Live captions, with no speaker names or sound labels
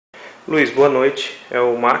Luiz, boa noite. É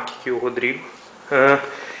o Macck e o Rodrigo.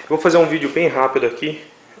 Eu vou fazer um vídeo bem rápido aqui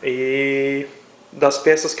e das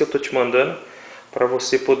peças que eu tô te mandando para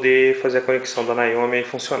você poder fazer a conexão da Naomi e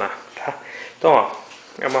funcionar, tá? Então, ó,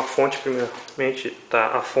 é uma fonte, primeiramente, tá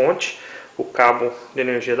a fonte, o cabo de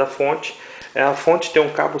energia da fonte. A fonte tem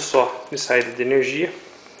um cabo só de saída de energia,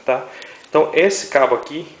 tá? Então, esse cabo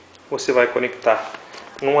aqui você vai conectar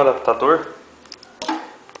num adaptador.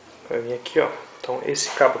 Vai vir aqui, ó. Então, esse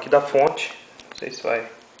cabo aqui da fonte, não sei se vai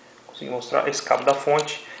conseguir mostrar, esse cabo da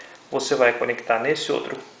fonte, você vai conectar nesse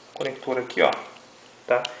outro conector aqui, ó,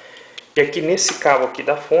 tá? E aqui nesse cabo aqui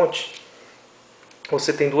da fonte,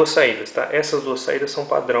 você tem duas saídas, tá? Essas duas saídas são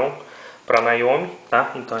padrão para Naomi,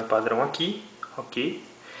 tá? Então é padrão aqui, ok?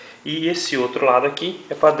 E esse outro lado aqui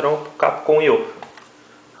é padrão para o Capcom I,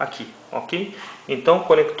 aqui, ok? Então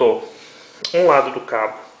conectou um lado do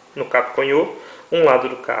cabo no Capcom I, um lado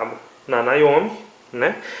do cabo na Naomi,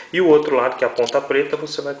 né? E o outro lado, que é a ponta preta,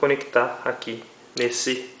 você vai conectar aqui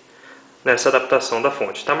nessa adaptação da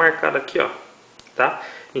fonte. Está marcado aqui, ó, tá?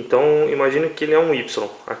 Então imagine que ele é um Y.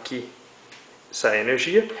 Aqui sai a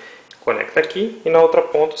energia, conecta aqui, e na outra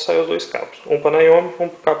ponta saem os dois cabos, um para Naomi, um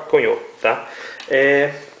para o Capcom I, tá?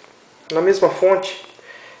 Na mesma fonte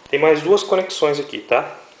tem mais duas conexões aqui,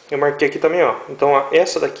 tá? Eu marquei aqui também, ó. Então ó,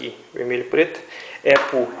 essa daqui, vermelho e preta, é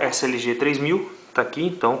por SLG 3000, tá aqui.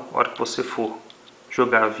 Então, na hora que você for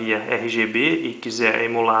jogar via RGB e quiser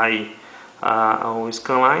emular aí o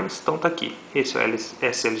Scanlines, então tá aqui. Esse é o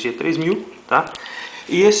SLG 3000, tá?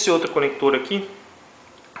 E esse outro conector aqui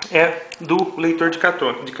é do leitor de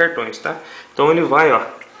cartões, tá? Então ele vai, ó,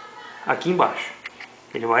 aqui embaixo.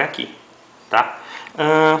 Ele vai aqui, tá?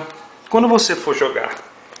 Quando você for jogar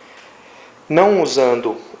não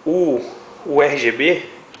usando o RGB,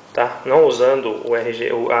 tá? Não usando o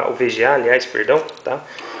VGA, aliás, perdão, tá?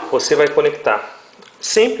 Você vai conectar.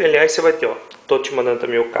 Sempre, aliás, você vai ter, ó, tô te mandando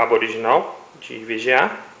também o cabo original de VGA,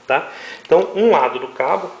 tá? Então, um lado do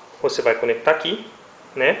cabo você vai conectar aqui,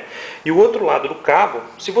 né? E o outro lado do cabo,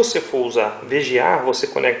 se você for usar VGA, você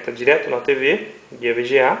conecta direto na TV via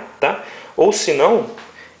VGA, tá? Ou se não,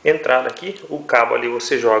 entrada aqui, o cabo ali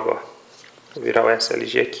você joga, ó, vou virar o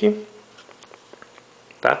SLG aqui,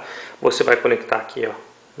 tá? Você vai conectar aqui, ó,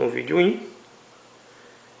 no vídeo in.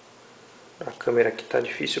 A câmera aqui tá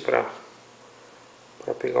difícil para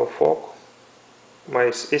pegar o foco,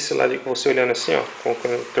 mas esse lado que você olhando assim, ó, com o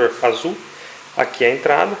conector azul, aqui é a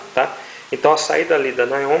entrada, tá? Então a saída ali da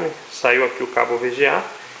Naomi, saiu aqui o cabo VGA,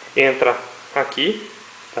 entra aqui,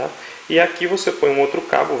 tá? E aqui você põe um outro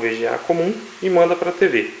cabo VGA comum e manda para a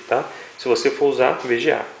TV, tá? Se você for usar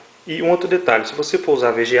VGA. E um outro detalhe, se você for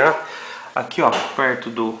usar VGA, aqui, ó, perto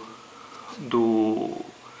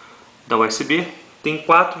da USB, tem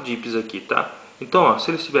 4 dips aqui, tá? Então, ó, se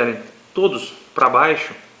eles estiverem todos para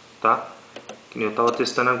baixo, tá? Que nem eu tava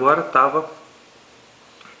testando agora, tava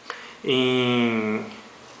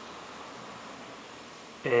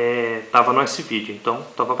no S-Video, então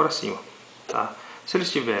tava para cima, tá? Se eles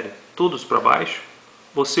estiverem todos para baixo,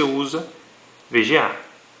 você usa VGA,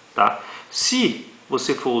 tá? Se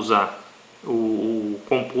você for usar o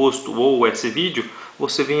composto ou o S-Video,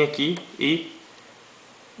 você vem aqui e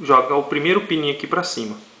joga o primeiro pininho aqui para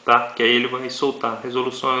cima, tá? Que aí ele vai soltar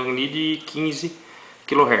resolução ali de 15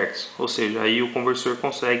 kHz, ou seja, aí o conversor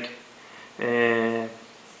consegue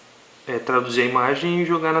traduzir a imagem e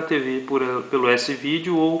jogar na TV pelo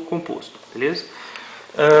S-Video ou composto, beleza?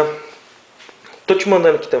 Tô te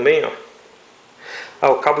mandando aqui também,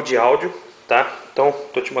 ó, o cabo de áudio, tá? Então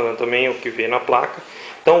tô te mandando também o que vem na placa.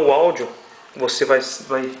 Então o áudio você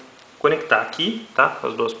vai conectar aqui, tá?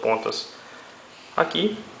 As duas pontas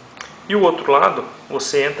aqui, e o outro lado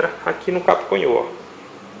você entra aqui no Capcom I, ó,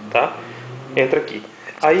 tá? Entra aqui.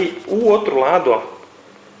 Aí o outro lado, ó,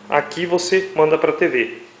 aqui você manda para a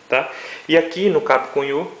TV, tá? E aqui no Capcom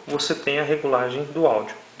I você tem a regulagem do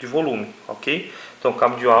áudio, de volume, ok? Então o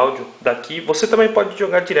cabo de áudio daqui, você também pode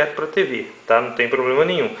jogar direto para a TV, tá? Não tem problema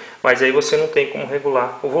nenhum, mas aí você não tem como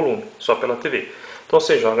regular o volume, só pela TV. Então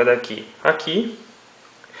você joga daqui aqui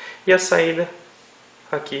e a saída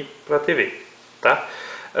aqui para a TV, tá?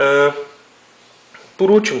 Por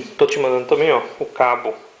último, estou te mandando também, ó, o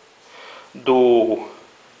cabo o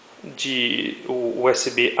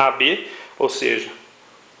USB AB, ou seja,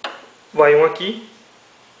 vai um aqui,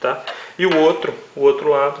 tá? E o outro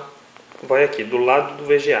lado vai aqui, do lado do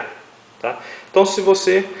VGA, tá? Então se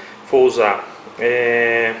você for usar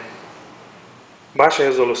baixa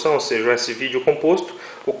resolução, ou seja, o S-Video composto,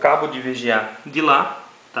 o cabo de VGA de lá,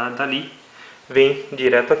 tá? Dali, vem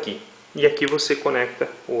direto aqui. E aqui você conecta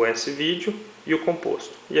o S-Video e o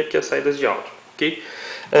composto. E aqui as saídas de áudio, ok?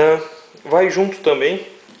 Vai junto também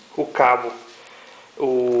o cabo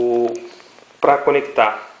para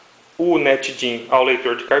conectar o Netdimm ao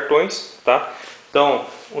leitor de cartões, tá? Então,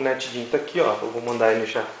 o Netdimm está aqui, ó. Eu vou mandar ele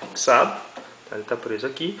já fixado, tá? Ele está preso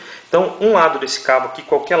aqui. Então, um lado desse cabo aqui,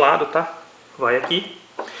 qualquer lado, tá? Vai aqui.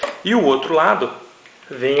 E o outro lado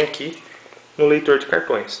vem aqui no leitor de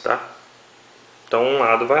cartões, tá? Então, um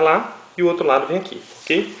lado vai lá e o outro lado vem aqui,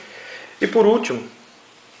 ok? E por último,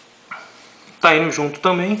 tá indo junto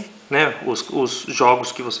também, né? Os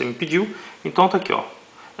jogos que você me pediu. Então, tá aqui, ó.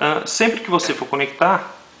 Sempre que você for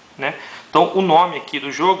conectar, né? Então, o nome aqui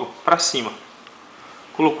do jogo para cima.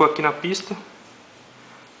 Colocou aqui na pista,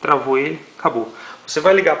 travou ele, acabou. Você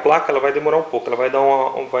vai ligar a placa, ela vai demorar um pouco, ela vai dar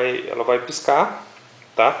ela vai piscar,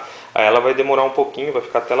 tá? Aí ela vai demorar um pouquinho, vai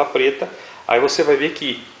ficar a tela preta. Aí você vai ver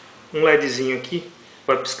que um LEDzinho aqui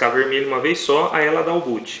vai piscar vermelho uma vez só, aí ela dá o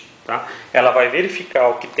boot, tá? Ela vai verificar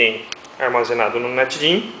o que tem armazenado no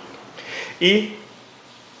Netdimm e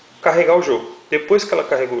carregar o jogo. Depois que ela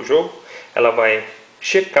carregou o jogo, ela vai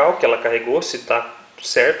checar o que ela carregou, se está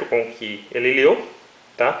certo com o que ele leu,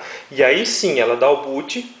 tá? E aí sim ela dá o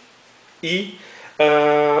boot e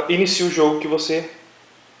inicia o jogo que você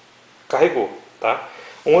carregou, tá?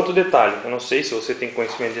 Um outro detalhe, eu não sei se você tem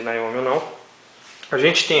conhecimento de Naomi ou não, a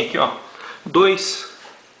gente tem aqui, ó, dois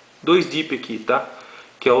DIP aqui, tá?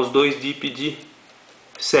 Que é os dois DIP de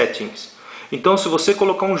settings. Então, se você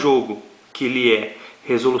colocar um jogo que ele é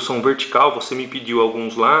resolução vertical, você me pediu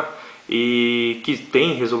alguns lá e que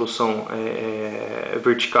tem resolução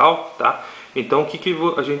vertical, tá? Então, o que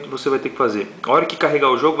você vai ter que fazer? A hora que carregar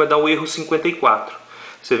o jogo vai dar o erro 54.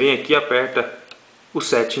 Você vem aqui, aperta o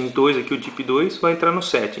settings 2 aqui, o DIP 2, vai entrar no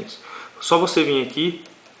settings. Só você vir aqui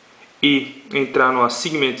e entrar no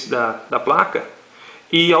segments da placa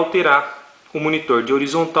e alterar o monitor de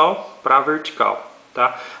horizontal para vertical,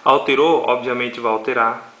 tá? Alterou, obviamente vai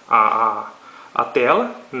alterar a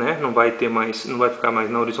tela, né? Não vai ficar mais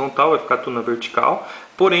na horizontal, vai ficar tudo na vertical.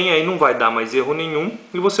 Porém, aí não vai dar mais erro nenhum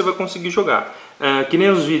e você vai conseguir jogar. Que nem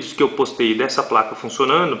os vídeos que eu postei dessa placa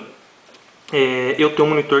funcionando, eu tenho um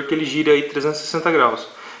monitor que ele gira aí 360 graus.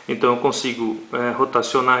 Então eu consigo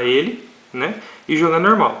rotacionar ele, né, e jogar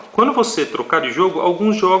normal. Quando você trocar de jogo,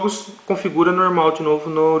 alguns jogos configura normal de novo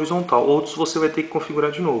no horizontal, outros você vai ter que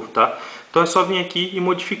configurar de novo, tá? Então é só vir aqui e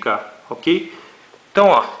modificar, ok? Então,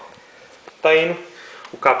 ó, tá indo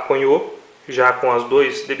o Capcom I, já com as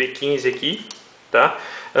 2 DB15 aqui, tá?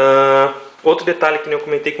 Outro detalhe que nem eu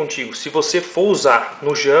comentei contigo, se você for usar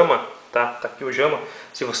no JAMA, tá aqui o JAMA,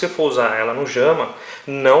 se você for usar ela no JAMA,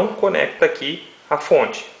 não conecta aqui a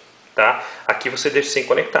fonte, tá? Aqui você deixa sem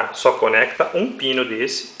conectar, só conecta um pino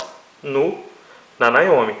desse na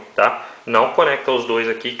Naomi, tá? Não conecta os dois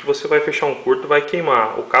aqui que você vai fechar um curto, vai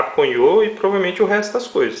queimar o Capcom I e provavelmente o resto das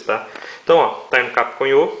coisas, tá? Então, ó, tá aí no Capcom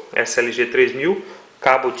I, SLG 3000,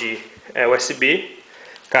 cabo de USB,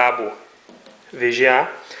 cabo VGA,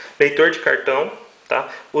 leitor de cartão, tá?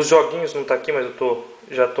 Os joguinhos não tá aqui, mas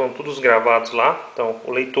já estão todos gravados lá. Então,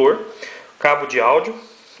 o leitor, cabo de áudio,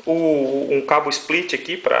 um cabo split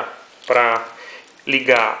aqui para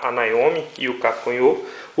ligar a Naomi e o Capcom I,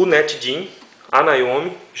 o Netdimm, a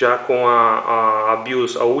Naomi já com a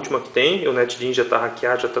BIOS, a última que tem, o Netdimm já está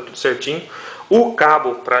hackeado, já está tudo certinho, o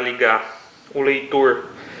cabo para ligar o leitor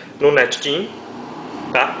no Netdimm,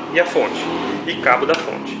 tá? E a fonte, e cabo da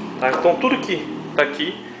fonte, tá? Então tudo que está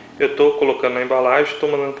aqui eu estou colocando na embalagem, estou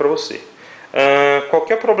mandando para você.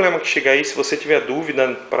 Qualquer problema que chegar aí, se você tiver dúvida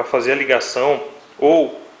para fazer a ligação,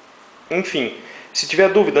 ou enfim, se tiver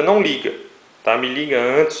dúvida, não liga, tá? Me liga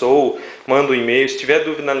antes ou manda um e-mail. Se tiver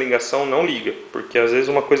dúvida na ligação, não liga, porque às vezes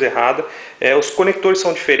uma coisa errada, os conectores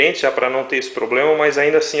são diferentes já para não ter esse problema, mas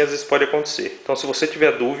ainda assim às vezes pode acontecer. Então, se você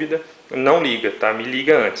tiver dúvida, não liga, tá? Me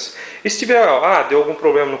liga antes. E se tiver, deu algum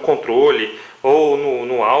problema no controle, ou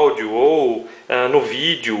no áudio, ou no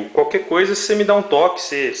vídeo, qualquer coisa, você me dá um toque,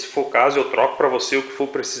 se for o caso eu troco para você o que for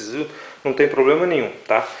preciso, não tem problema nenhum,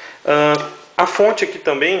 tá? A fonte aqui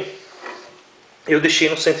também eu deixei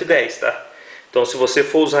no 110, tá? Então, se você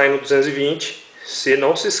for usar aí no 220, você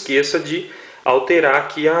não se esqueça de alterar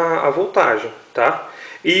aqui a voltagem, tá?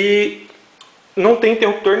 E não tem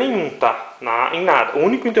interruptor nenhum, tá? Em nada. O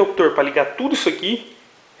único interruptor para ligar tudo isso aqui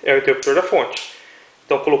é o interruptor da fonte.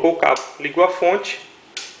 Então, colocou o cabo, ligou a fonte,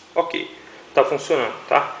 ok, tá funcionando,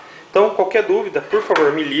 tá? Então, qualquer dúvida, por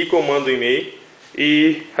favor, me liga ou manda um e-mail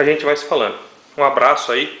e a gente vai se falando. Um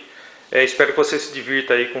abraço aí. Espero que você se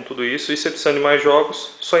divirta aí com tudo isso. E se precisando de mais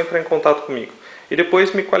jogos, só entrar em contato comigo. E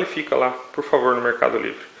depois me qualifica lá, por favor, no Mercado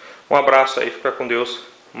Livre. Um abraço aí, fica com Deus.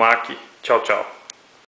 Macck, tchau, tchau.